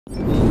Hello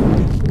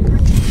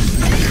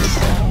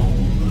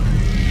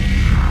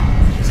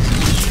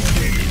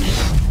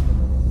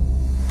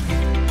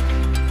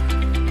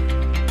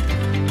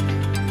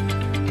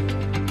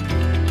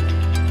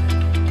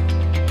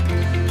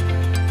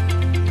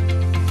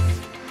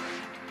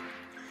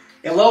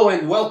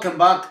and welcome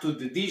back to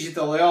the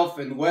Digital Health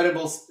and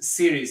Wearables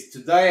series.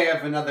 Today I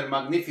have another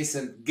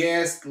magnificent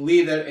guest,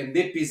 leader and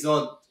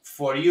episode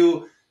for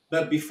you.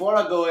 But before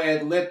I go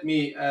ahead, let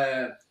me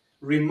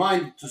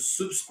remind you to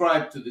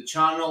subscribe to the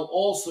channel.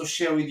 Also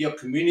share with your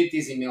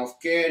communities in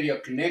healthcare, your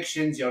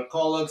connections, your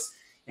colleagues,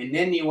 and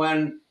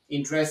anyone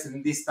interested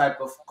in this type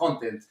of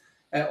content.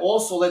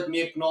 Also, let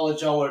me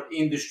acknowledge our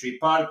industry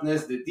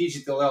partners, the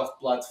digital health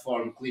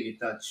platform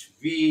Clinitouch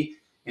V,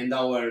 and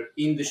our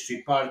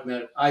industry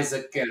partner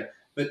Isaac Care.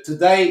 But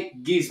today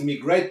gives me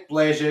great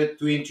pleasure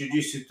to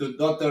introduce you to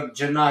Dr.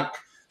 Janak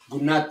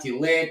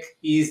Gunatilleke.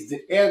 He is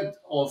the head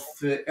of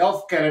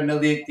healthcare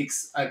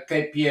analytics at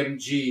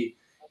KPMG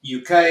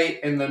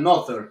UK and an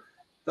author.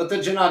 Dr.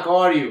 Janak, how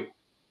are you?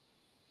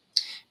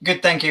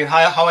 Good, thank you.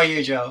 How are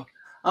you, Joe?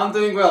 I'm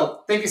doing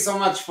well. Thank you so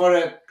much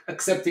for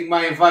accepting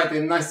my invite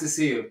and nice to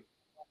see you.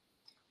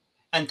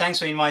 And thanks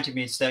for inviting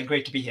me. It's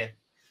great to be here.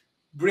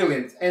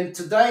 Brilliant. And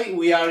today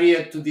we are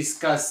here to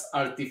discuss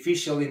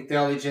artificial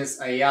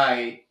intelligence,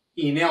 AI,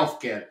 in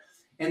healthcare.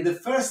 And the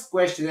first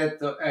question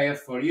that I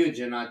have for you,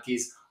 Janak,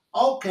 is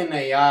how can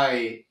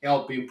AI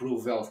help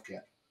improve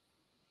healthcare?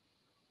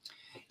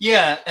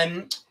 Yeah,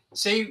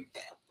 so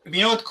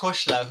Vinod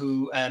Khoshla,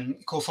 who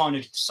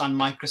co-founded Sun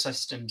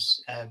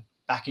Microsystems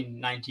back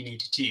in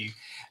 1982,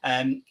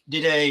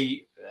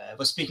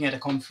 was speaking at a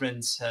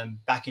conference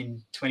back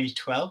in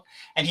 2012,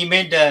 and he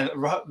made a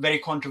very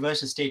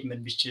controversial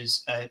statement, which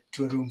is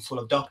to a room full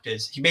of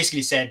doctors. He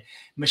basically said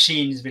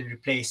machines will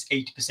replace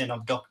 80%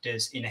 of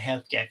doctors in a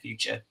healthcare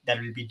future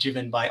that will be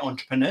driven by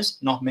entrepreneurs,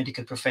 not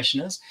medical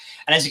professionals.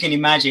 And as you can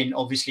imagine,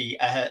 obviously,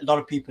 a lot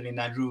of people in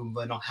that room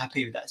were not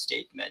happy with that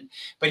statement.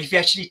 But if you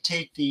actually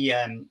take the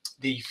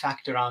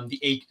fact around the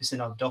 80%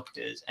 of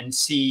doctors and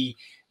see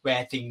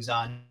where things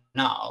are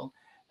now,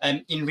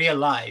 in real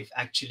life,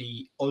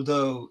 actually,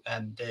 although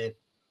there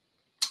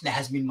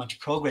has been much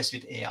progress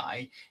with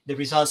AI, the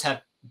results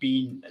have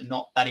been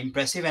not that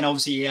impressive. And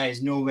obviously, AI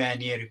is nowhere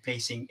near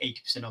replacing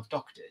 80% of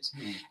doctors.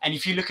 And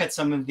if you look at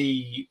some of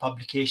the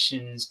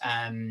publications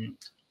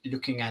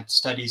looking at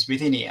studies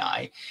within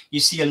AI, you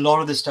see a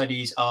lot of the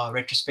studies are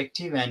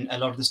retrospective and a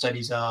lot of the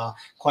studies are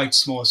quite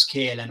small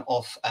scale and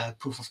of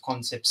proof of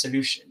concept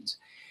solutions.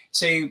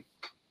 So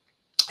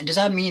does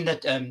that mean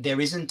that there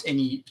isn't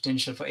any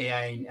potential for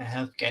AI in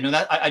healthcare? No,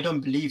 that I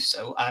don't believe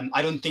so.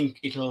 I don't think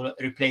it'll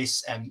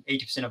replace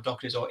 80% of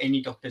doctors or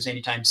any doctors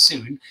anytime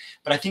soon,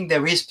 but I think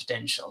there is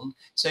potential.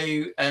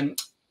 So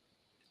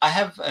I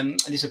have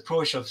this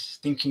approach of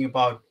thinking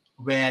about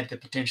where the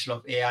potential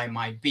of AI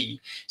might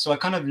be. So I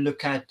kind of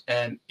look at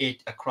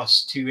it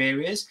across two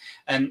areas.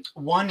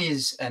 One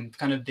is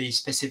kind of the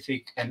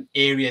specific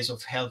areas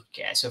of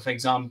healthcare. So for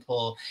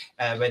example,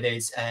 whether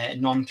it's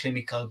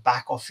non-clinical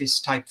back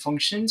office type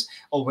functions,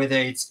 or whether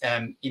it's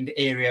in the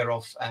area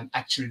of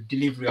actual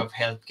delivery of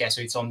healthcare. So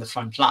it's on the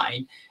front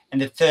line.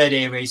 And the third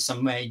area is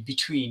somewhere in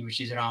between,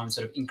 which is around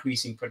sort of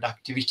increasing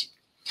productivity.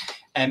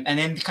 And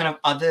then the kind of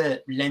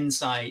other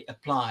lens I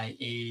apply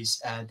is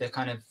the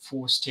kind of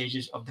 4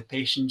 stages of the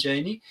patient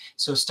journey.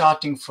 So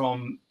starting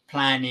from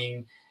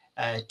planning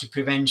to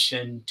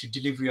prevention to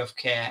delivery of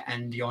care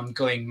and the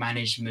ongoing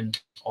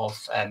management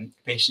of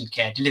patient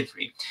care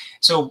delivery.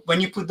 So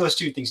when you put those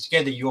two things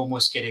together, you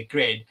almost get a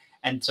grid.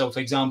 And so, for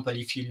example,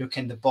 if you look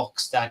in the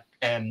box that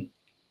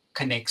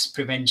connects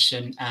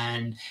prevention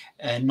and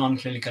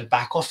non-clinical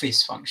back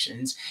office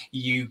functions,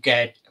 you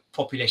get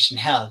population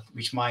health,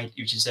 which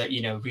is a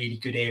really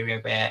good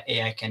area where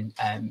AI can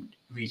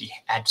really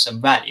add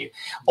some value.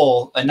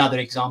 Or another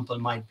example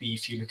might be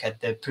if you look at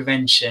the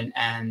prevention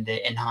and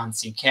the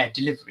enhancing care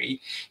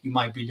delivery, you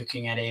might be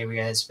looking at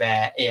areas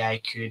where AI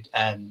could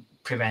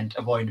prevent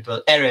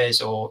avoidable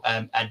errors or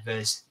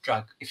adverse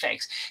drug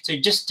effects. So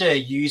just a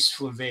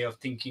useful way of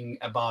thinking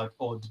about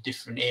all the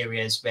different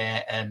areas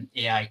where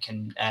AI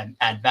can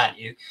add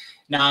value.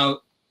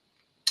 Now,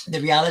 the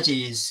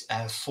reality is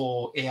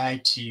for AI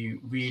to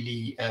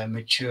really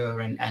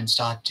mature and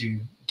start to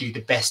do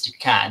the best it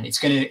can, it's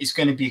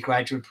going to be a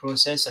gradual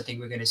process. I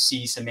think we're going to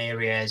see some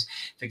areas,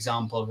 for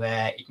example,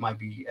 where it might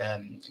be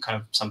kind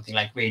of something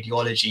like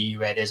radiology,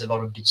 where there's a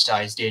lot of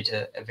digitized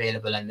data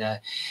available and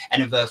a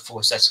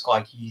workforce that's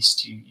quite used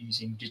to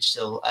using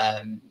digital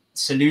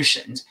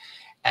solutions.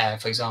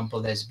 For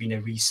example, there's been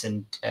a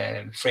recent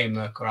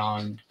framework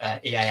around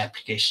AI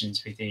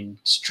applications within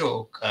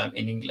stroke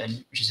in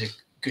England, which is a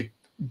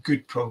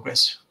good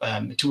progress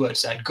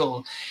towards that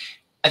goal.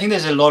 I think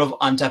there's a lot of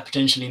untapped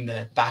potential in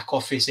the back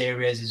office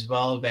areas as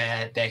well,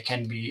 where there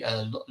can be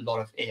a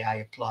lot of AI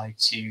applied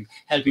to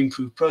help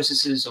improve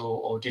processes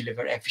or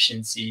deliver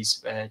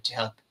efficiencies to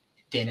help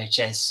the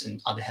NHS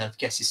and other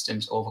healthcare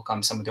systems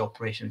overcome some of the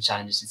operational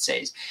challenges it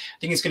says. I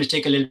think it's going to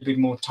take a little bit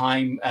more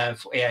time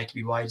for AI to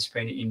be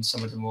widespread in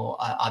some of the more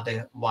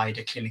other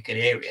wider clinical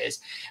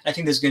areas. I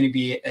think there's going to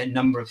be a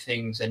number of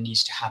things that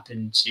needs to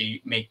happen to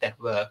make that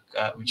work,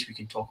 which we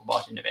can talk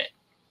about in a bit.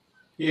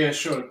 Yeah,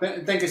 sure.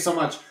 Thank you so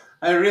much.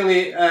 I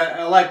really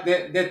I like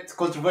that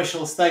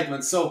controversial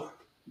statement. So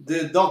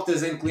the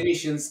doctors and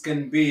clinicians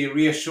can be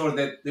reassured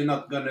that they're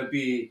not going to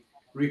be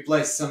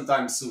replaced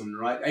sometime soon,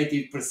 right?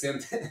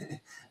 80%.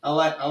 I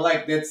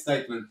like that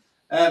statement.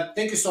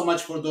 Thank you so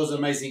much for those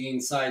amazing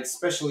insights,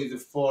 especially the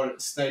 4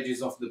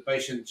 stages of the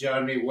patient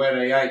journey where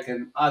AI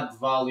can add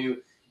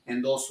value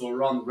and also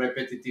run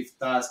repetitive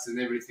tasks and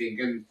everything.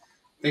 And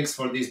thanks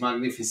for these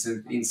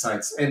magnificent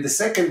insights. And the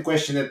second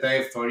question that I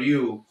have for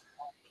you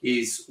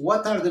is,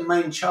 what are the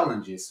main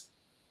challenges?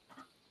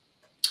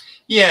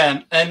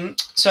 Yeah,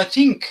 so I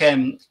think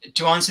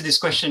to answer this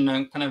question,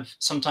 I kind of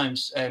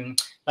sometimes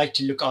like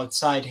to look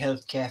outside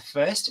healthcare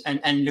first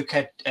and look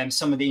at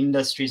some of the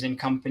industries and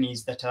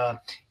companies that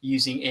are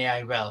using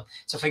AI well.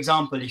 So for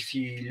example, if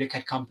you look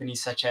at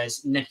companies such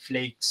as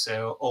Netflix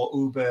or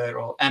Uber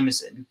or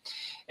Amazon,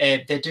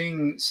 they're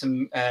doing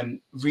some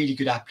really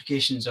good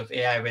applications of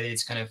AI, whether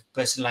it's kind of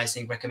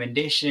personalizing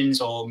recommendations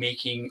or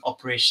making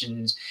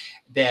operations,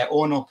 their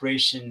own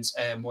operations,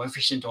 more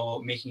efficient,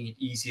 or making it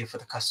easier for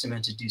the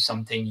customer to do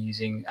something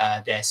using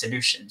their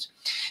solutions.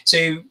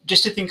 So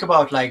just to think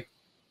about, like,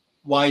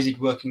 why is it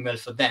working well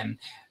for them?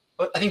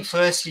 But I think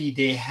firstly,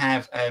 they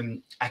have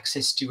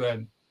access to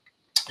a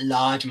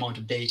large amount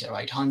of data,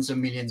 right? Hundreds of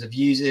millions of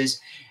users,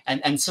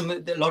 and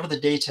a lot of the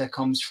data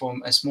comes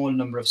from a small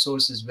number of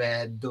sources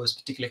where those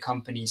particular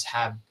companies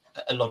have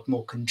a lot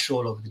more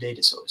control over the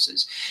data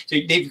sources. So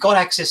they've got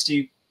access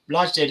to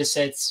large data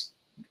sets,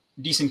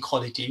 decent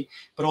quality,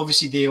 but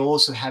obviously they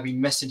also have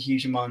invested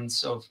huge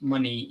amounts of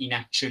money in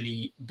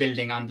actually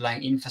building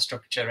underlying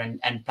infrastructure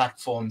and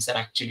platforms that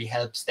actually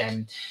helps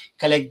them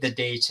collect the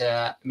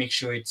data, make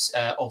sure it's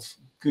of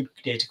good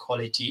data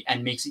quality,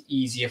 and makes it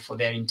easier for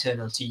their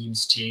internal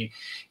teams to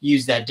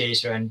use that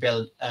data and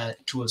build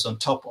tools on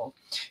top of.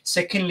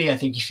 Secondly, I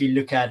think if you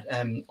look at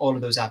all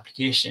of those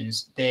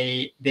applications,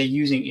 they're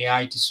using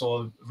AI to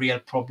solve real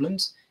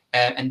problems.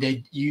 And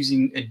they're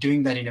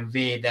doing that in a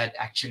way that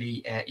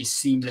actually is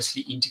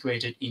seamlessly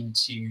integrated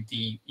into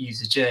the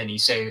user journey.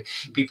 So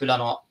people are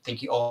not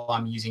thinking, "Oh,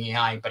 I'm using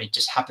AI," but it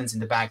just happens in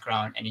the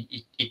background, and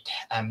it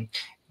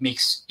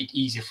makes it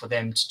easier for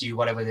them to do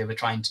whatever they were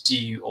trying to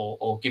do,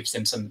 or gives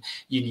them some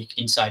unique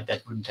insight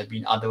that wouldn't have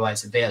been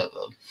otherwise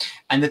available.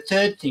 And the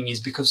third thing is,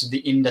 because of the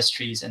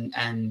industries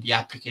and the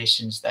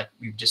applications that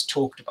we've just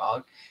talked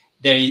about,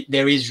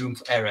 there is room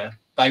for error.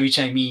 By which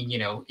I mean,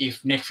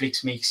 if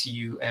Netflix makes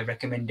you a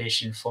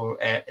recommendation for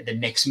the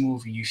next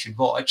movie you should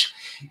watch,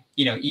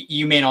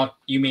 you may not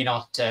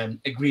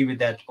agree with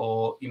that,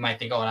 or you might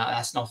think, "Oh,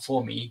 that's not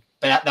for me."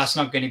 But that's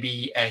not going to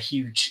be a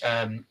huge.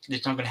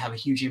 It's not going to have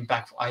a huge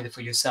impact either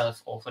for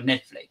yourself or for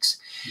Netflix.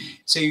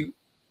 So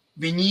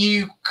when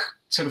you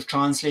sort of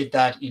translate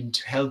that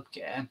into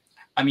healthcare,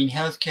 I mean,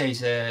 healthcare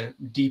is a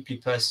deeply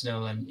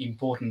personal and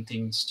important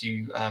things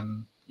to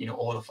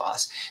all of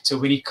us. So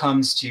when it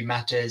comes to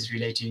matters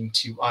relating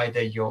to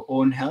either your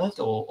own health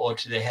or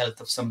to the health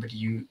of somebody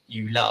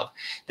you love,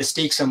 the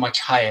stakes are much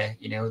higher.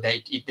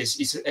 That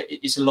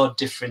it's a lot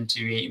different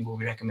to a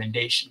movie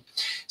recommendation.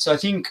 So I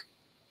think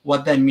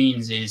what that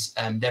means is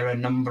there are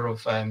a number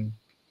of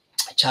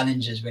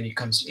challenges when it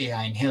comes to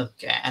AI in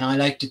healthcare, and I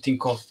like to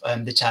think of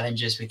the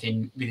challenges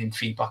within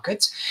 3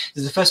 buckets.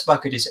 So the first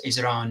bucket is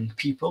around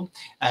people.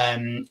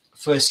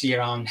 Firstly,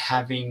 around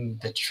having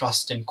the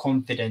trust and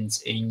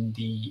confidence in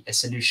the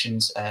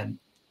solutions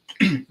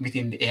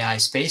within the AI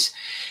space,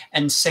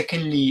 and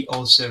secondly,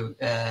 also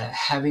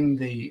having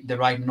the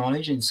right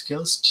knowledge and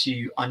skills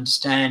to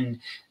understand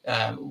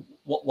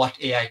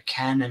what AI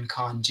can and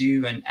can't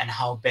do, and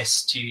how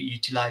best to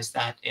utilize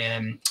that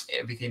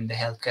within the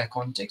healthcare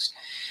context.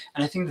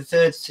 And I think the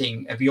third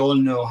thing, we all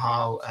know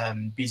how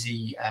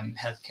busy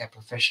healthcare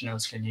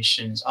professionals,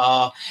 clinicians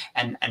are,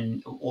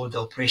 and all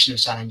the operational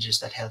challenges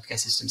that healthcare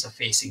systems are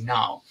facing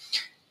now.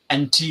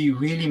 And to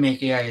really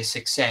make AI a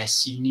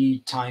success, you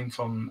need time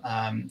from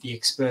the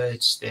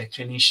experts, the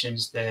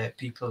clinicians, the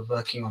people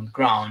working on the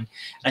ground.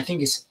 And I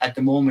think at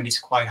the moment it's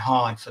quite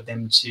hard for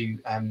them to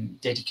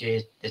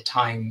dedicate the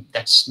time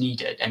that's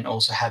needed and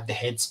also have the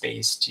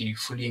headspace to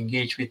fully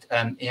engage with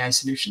AI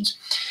solutions.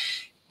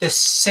 The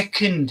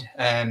second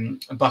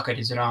bucket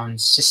is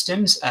around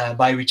systems,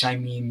 by which I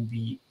mean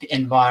the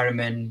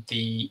environment,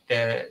 the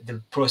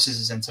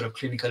processes and sort of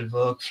clinical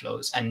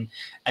workflows, and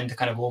the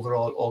kind of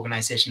overall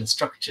organizational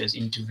structures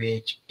into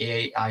which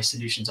AI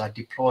solutions are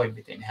deployed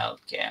within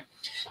healthcare.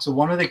 So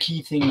one of the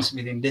key things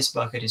within this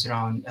bucket is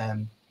around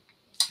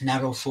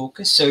narrow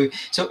focus. So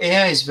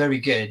AI is very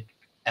good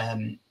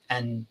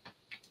and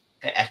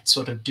at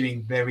sort of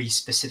doing very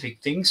specific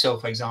things. So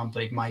for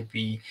example, it might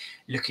be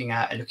looking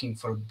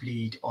for a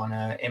bleed on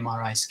a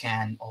MRI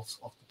scan of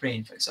the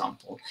brain, for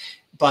example.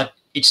 But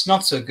it's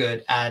not so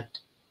good at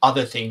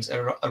other things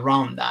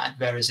around that,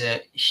 whereas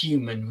a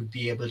human would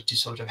be able to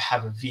sort of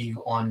have a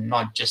view on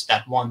not just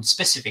that one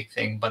specific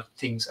thing, but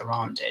things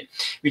around it,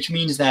 which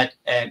means that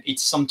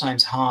it's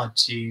sometimes hard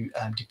to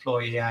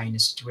deploy AI in a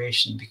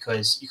situation,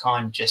 because you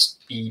can't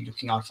just be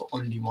looking out for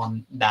only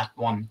that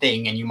one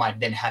thing, and you might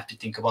then have to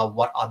think about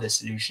what other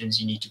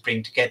solutions you need to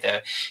bring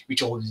together,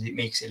 which obviously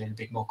makes it a little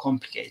bit more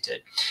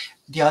complicated.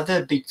 The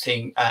other big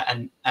thing,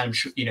 and I'm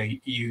sure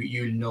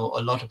you know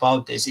a lot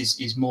about this,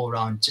 is more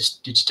around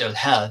just digital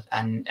health,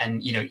 and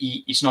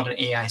it's not an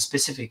AI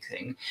specific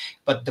thing,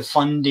 but the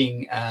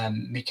funding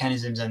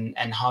mechanisms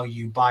and how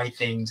you buy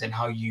things and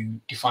how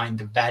you define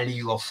the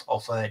value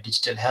of a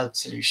digital health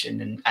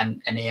solution,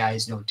 and AI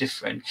is no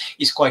different,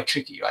 is quite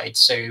tricky, right?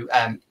 So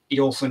it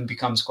often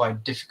becomes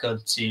quite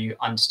difficult to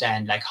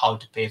understand like how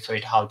to pay for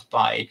it, how to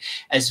buy it,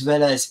 as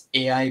well as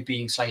AI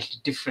being slightly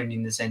different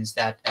in the sense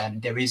that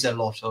there is a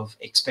lot of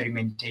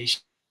experimentation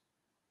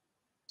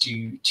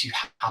to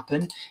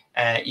happen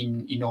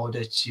in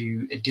order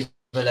to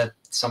develop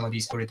some of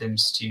these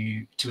algorithms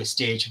to a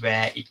stage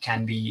where it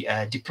can be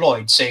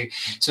deployed.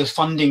 So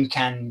funding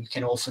can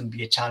often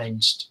be a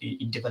challenge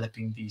in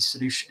developing these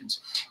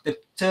solutions. The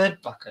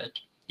third bucket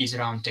is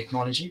around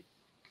technology.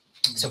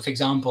 So, for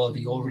example,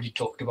 we already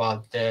talked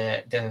about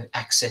the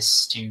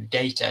access to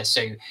data.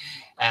 So,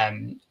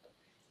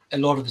 a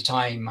lot of the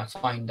time, I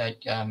find that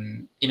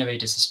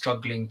innovators are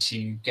struggling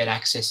to get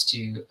access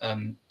to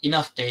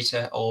enough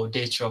data, or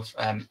data of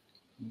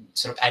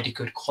sort of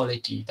adequate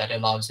quality that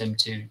allows them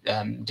to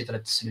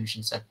develop the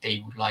solutions that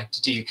they would like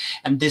to do.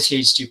 And this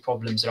leads to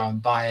problems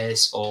around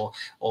bias, or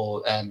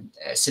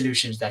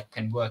solutions that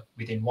can work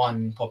within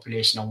one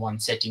population or one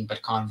setting,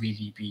 but can't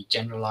really be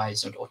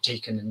generalized or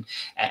taken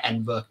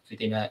and work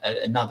within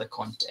another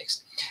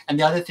context. And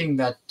the other thing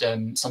that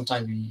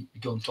sometimes we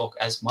don't talk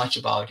as much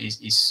about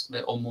is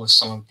almost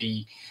some of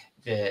the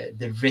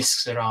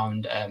risks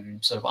around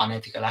sort of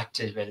unethical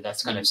actors, whether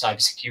that's kind of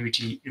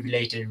cybersecurity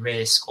related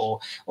risk, or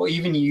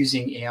even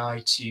using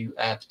AI to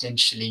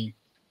potentially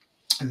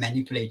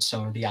manipulate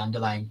some of the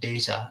underlying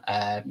data,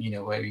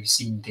 where we've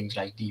seen things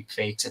like deep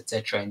fakes,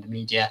 etc. in the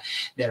media.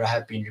 There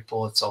have been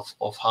reports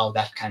of how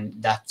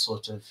that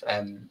sort of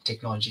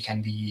technology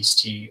can be used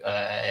to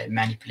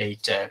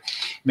manipulate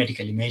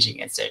medical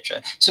imaging,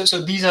 etc.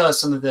 So these are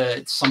some of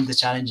the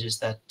challenges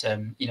that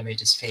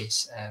innovators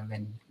face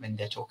when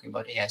they're talking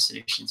about AI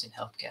solutions in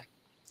healthcare.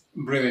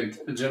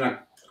 Brilliant, Janak.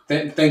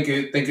 Thank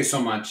you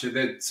so much.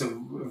 That's a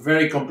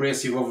very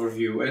comprehensive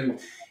overview, and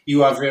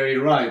you are very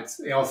right.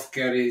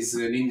 Healthcare is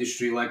an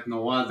industry like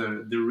no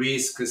other. The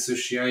risk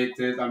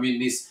associated, I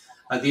mean, is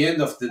at the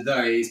end of the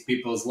day, is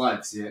people's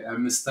lives. Yeah? A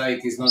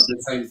mistake is not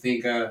the same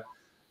thing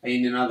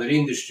in another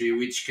industry,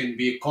 which can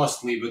be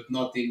costly, but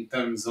not in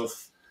terms of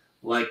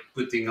like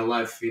putting a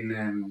life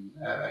in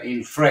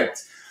threat.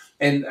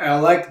 And I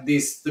like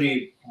these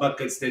three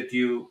buckets that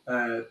you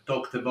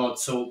talked about.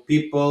 So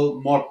people,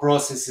 more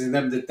processes, and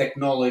then the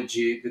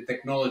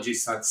technology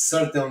side.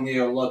 Certainly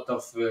a lot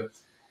of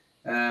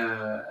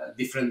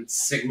different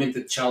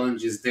segmented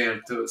challenges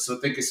there too. So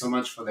thank you so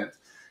much for that.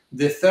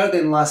 The third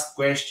and last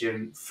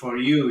question for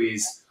you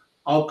is,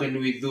 how can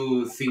we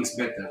do things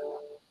better?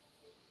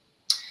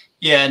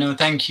 Yeah, no,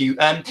 thank you.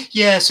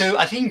 So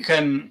I think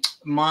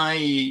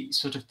my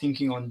sort of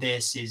thinking on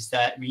this is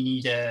that we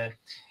need a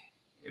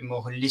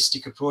more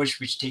holistic approach,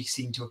 which takes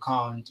into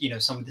account,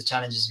 some of the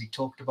challenges we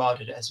talked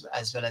about, it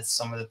as well as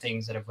some of the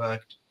things that have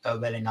worked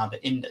well in other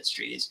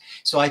industries.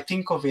 So I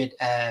think of it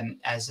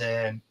as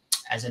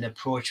an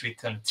approach with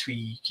kind of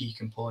three key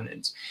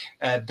components.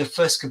 The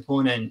first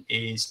component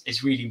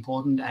is really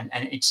important,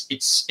 and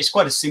it's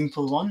quite a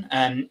simple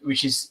one,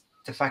 which is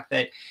the fact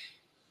that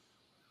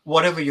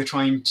whatever you're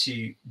trying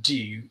to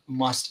do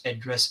must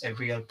address a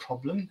real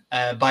problem,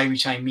 by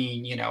which I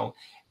mean,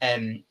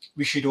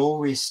 we should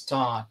always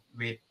start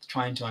with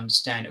trying to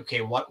understand,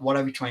 okay, what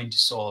are we trying to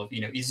solve?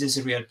 Is this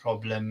a real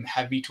problem?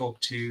 Have we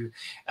talked to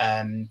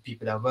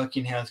people that work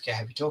in healthcare?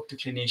 Have we talked to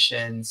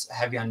clinicians?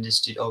 Have we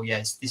understood, oh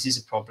yes, this is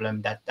a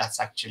problem that's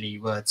actually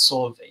worth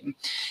solving,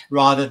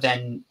 rather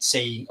than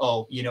saying,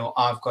 oh,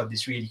 I've got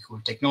this really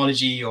cool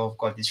technology, or I've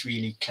got this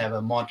really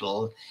clever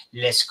model,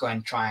 let's go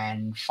and try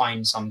and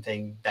find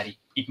something that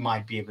it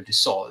might be able to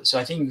solve. So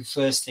I think the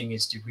first thing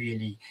is to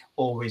really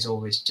always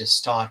just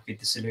start with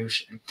the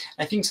solution.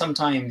 I think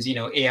sometimes,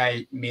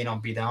 AI may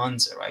not be the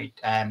answer, right?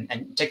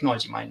 And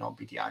technology might not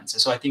be the answer.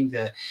 So I think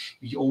that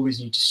you always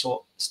need to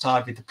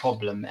start with the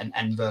problem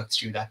and work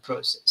through that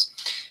process.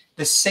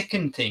 The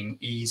second thing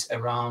is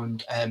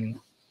around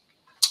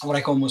what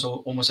I call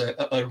almost a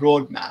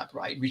roadmap,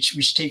 right?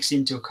 Which takes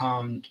into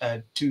account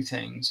two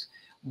things.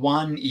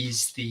 One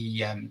is the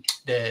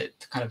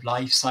kind of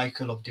life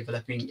cycle of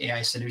developing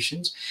AI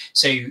solutions.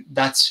 So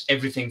that's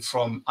everything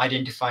from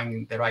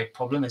identifying the right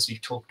problem, as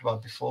we've talked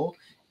about before,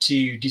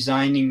 to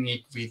designing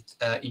it with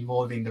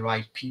involving the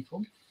right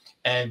people,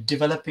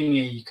 developing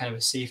a kind of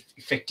a safe,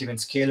 effective, and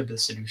scalable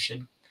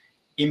solution,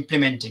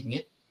 implementing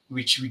it,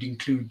 which would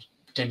include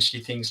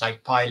potentially things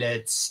like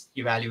pilots,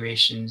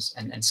 evaluations,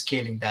 and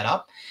scaling that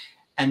up,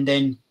 and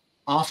then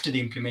after the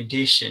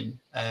implementation,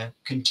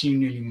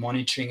 continually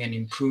monitoring and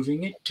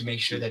improving it to make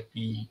sure that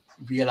we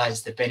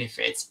realize the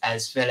benefits,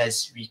 as well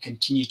as we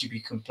continue to be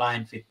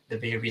compliant with the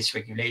various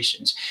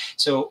regulations.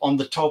 So on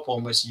the top,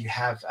 almost, you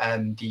have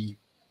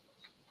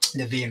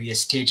the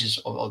various stages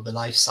of the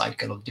life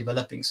cycle of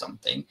developing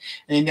something.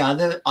 And then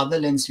the other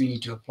lens we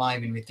need to apply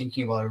when we're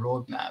thinking about a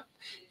roadmap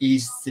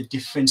is the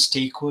different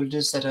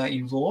stakeholders that are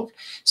involved.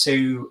 So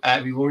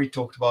we've already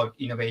talked about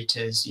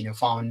innovators,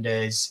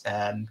 founders,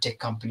 tech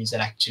companies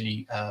that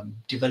actually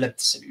develop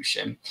the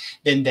solution.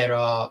 Then there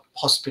are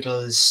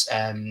hospitals,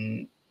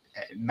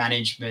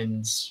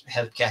 managements,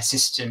 healthcare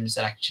systems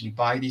that actually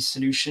buy this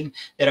solution.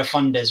 There are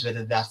funders,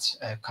 whether that's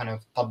kind of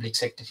public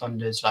sector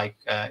funders like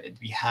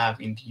we have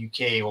in the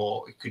UK,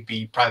 or it could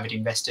be private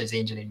investors,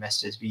 angel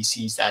investors,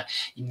 VCs that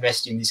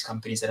invest in these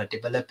companies that are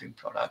developing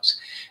products.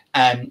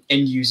 End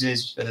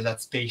users, whether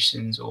that's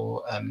patients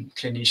or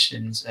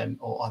clinicians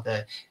or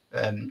other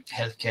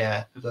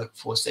healthcare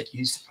workforce that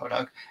use the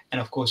product,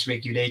 and of course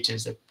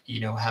regulators that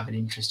have an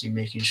interest in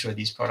making sure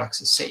these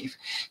products are safe.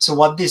 So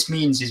what this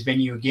means is when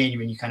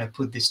you kind of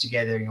put this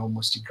together in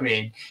almost a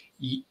grid,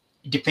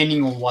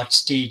 depending on what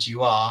stage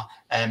you are,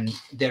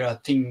 there are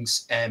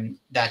things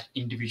that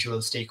individual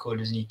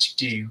stakeholders need to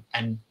do,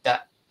 and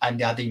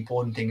the other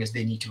important thing is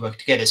they need to work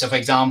together. So for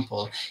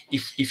example,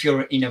 if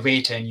you're an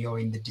innovator and you're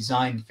in the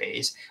design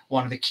phase,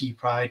 one of the key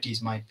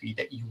priorities might be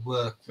that you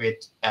work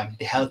with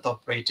the health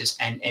operators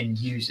and end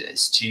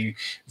users to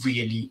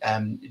really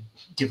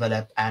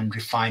develop and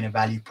refine a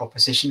value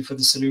proposition for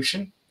the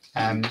solution.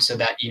 So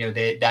that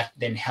that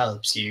then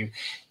helps you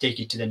take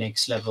it to the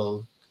next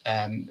level,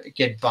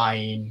 get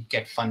buy-in,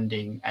 get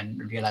funding, and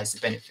realize the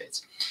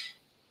benefits.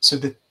 So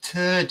the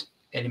third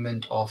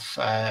element of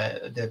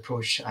the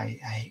approach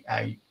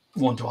I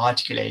want to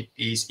articulate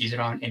is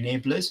around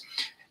enablers,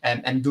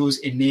 and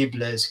those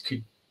enablers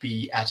could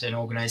be at an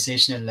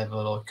organizational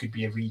level, or it could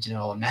be a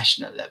regional or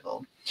national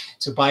level.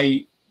 So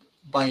by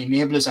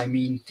enablers, I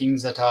mean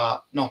things that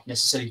are not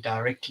necessarily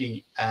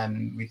directly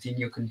within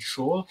your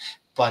control,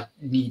 but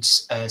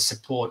needs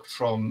support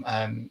from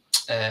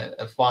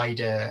a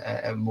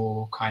wider, a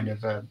more kind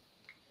of a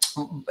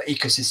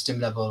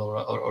ecosystem level,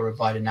 or a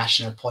wider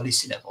national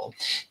policy level,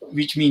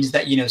 which means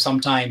that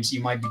sometimes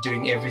you might be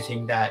doing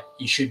everything that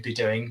you should be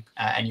doing,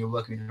 and you're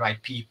working with the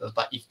right people,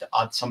 but if there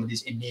are some of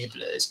these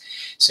enablers,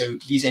 so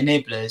these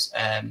enablers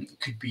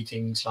could be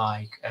things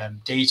like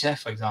data,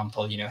 for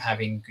example,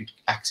 having good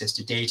access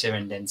to data,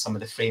 and then some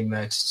of the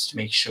frameworks to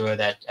make sure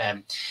that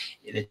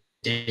the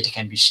data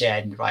can be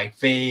shared in the right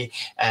way.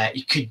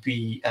 It could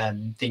be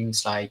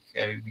things like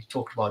we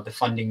talked about the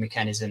funding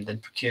mechanism, then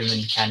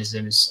procurement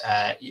mechanisms,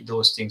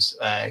 those things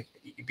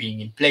being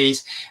in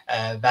place,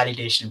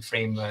 validation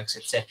frameworks,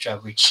 etc.,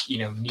 which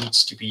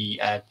needs to be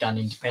done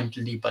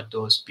independently, but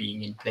those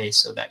being in place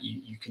so that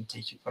you can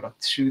take your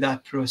product through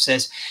that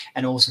process.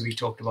 And also we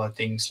talked about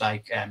things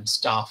like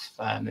staff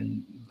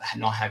and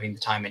not having the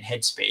time and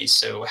headspace.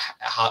 So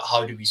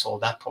how do we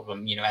solve that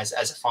problem? As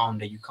a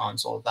founder, you can't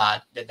solve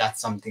that.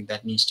 That's something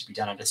that needs to be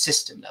done at a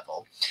system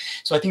level.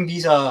 So I think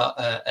these are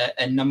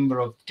a number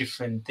of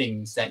different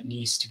things that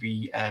needs to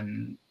be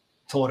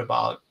thought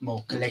about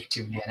more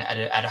collectively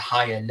and at a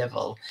higher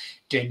level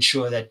to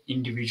ensure that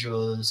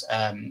individuals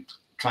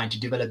trying to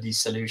develop these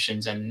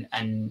solutions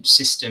and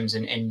systems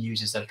and end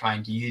users that are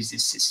trying to use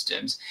these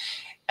systems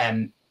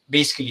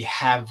basically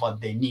have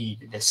what they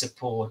need, the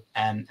support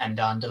and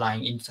the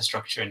underlying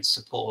infrastructure and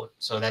support,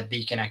 so that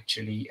they can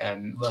actually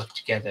work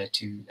together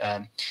to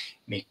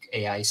make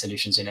AI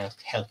solutions in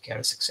healthcare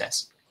a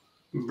success.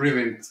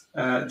 Brilliant.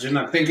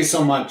 Janak, thank you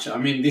so much. I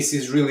mean, this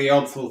is really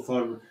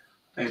helpful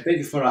and thank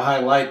you for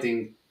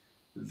highlighting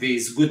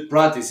these good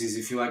practices,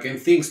 if you like, and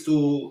things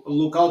to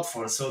look out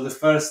for. So the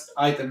first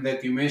item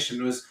that you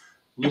mentioned was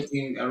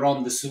looking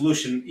around the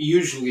solution.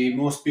 Usually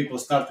most people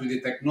start with the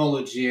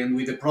technology and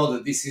with the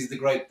product. This is the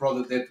great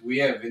product that we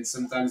have, and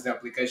sometimes the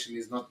application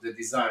is not the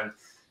desired.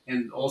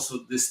 And also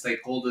the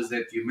stakeholders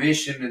that you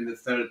mentioned, and the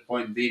third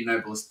point, the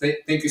enablers.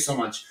 Thank you so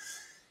much.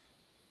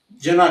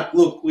 Janak,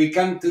 look, we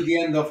come to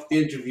the end of the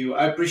interview.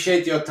 I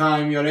appreciate your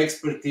time, your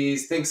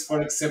expertise. Thanks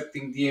for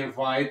accepting the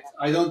invite.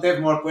 I don't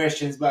have more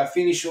questions, but I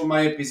finish all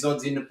my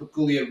episodes in a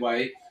peculiar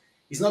way.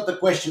 It's not a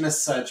question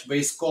as such, but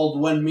it's called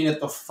 1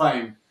 minute of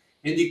fame.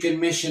 And you can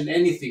mention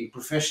anything: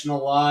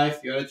 professional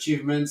life, your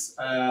achievements,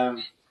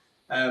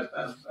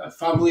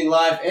 family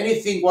life,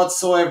 anything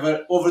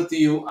whatsoever. Over to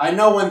you. I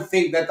know one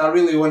thing that I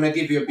really want to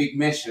give you a big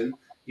mention.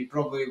 You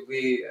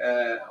probably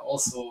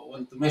also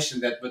want to mention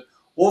that, but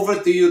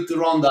over to you to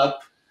round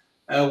up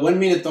 1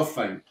 minute of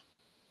fame.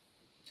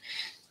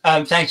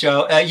 Thanks,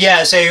 Joe.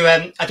 Yeah, so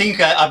I think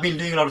I've been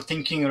doing a lot of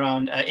thinking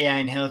around AI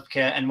in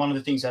healthcare, and one of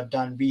the things I've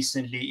done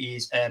recently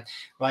is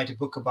write a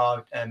book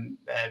about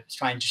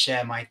trying to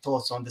share my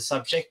thoughts on the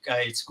subject.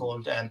 It's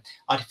called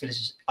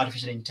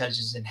Artificial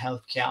Intelligence in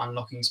Healthcare: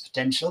 Unlocking Its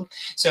Potential.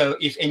 So,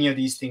 if any of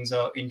these things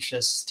are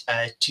interest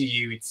to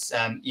you, it's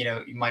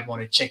you might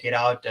want to check it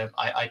out.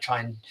 I try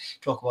and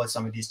talk about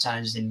some of these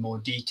challenges in more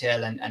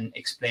detail and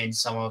explain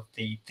some of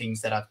the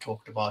things that I've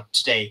talked about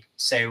today.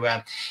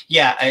 So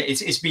yeah,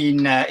 it's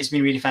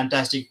been really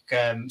fantastic,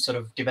 sort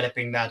of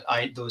developing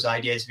those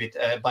ideas with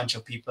a bunch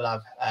of people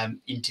I've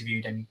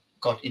interviewed and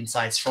got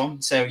insights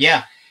from. So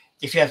yeah,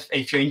 if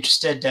you're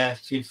interested,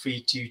 feel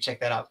free to check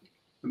that out.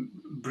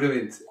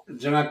 Brilliant,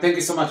 Janak. Thank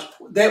you so much.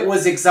 That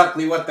was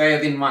exactly what I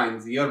had in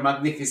mind. Your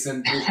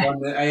magnificent book on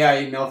the AI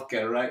in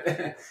healthcare, right?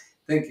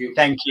 Thank you.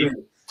 Thank you.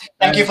 Brilliant.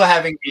 Thank you for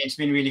having me. It's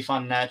been really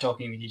fun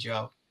talking with you,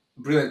 Joel.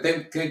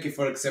 Brilliant. Thank you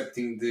for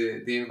accepting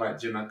the invite,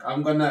 Janak.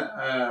 I'm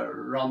gonna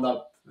round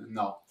up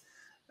now.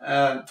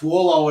 To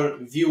all our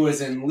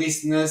viewers and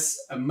listeners,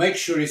 make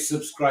sure you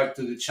subscribe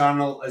to the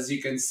channel. As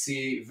you can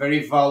see,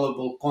 very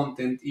valuable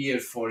content here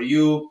for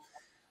you.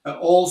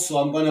 Also,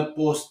 I'm going to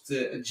post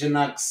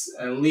Janak's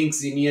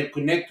links in here.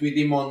 Connect with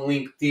him on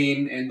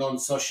LinkedIn and on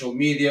social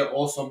media.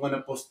 Also, I'm going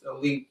to post a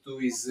link to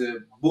his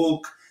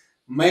book.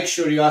 Make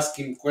sure you ask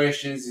him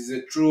questions. He's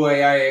a true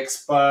AI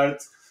expert.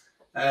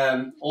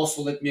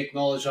 Also, let me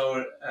acknowledge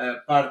our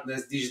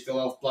partners, digital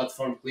health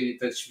platform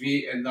Clinic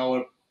V, and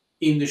our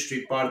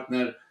industry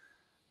partner,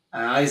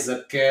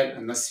 Isaac Care,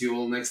 and I'll see you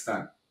all next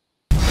time.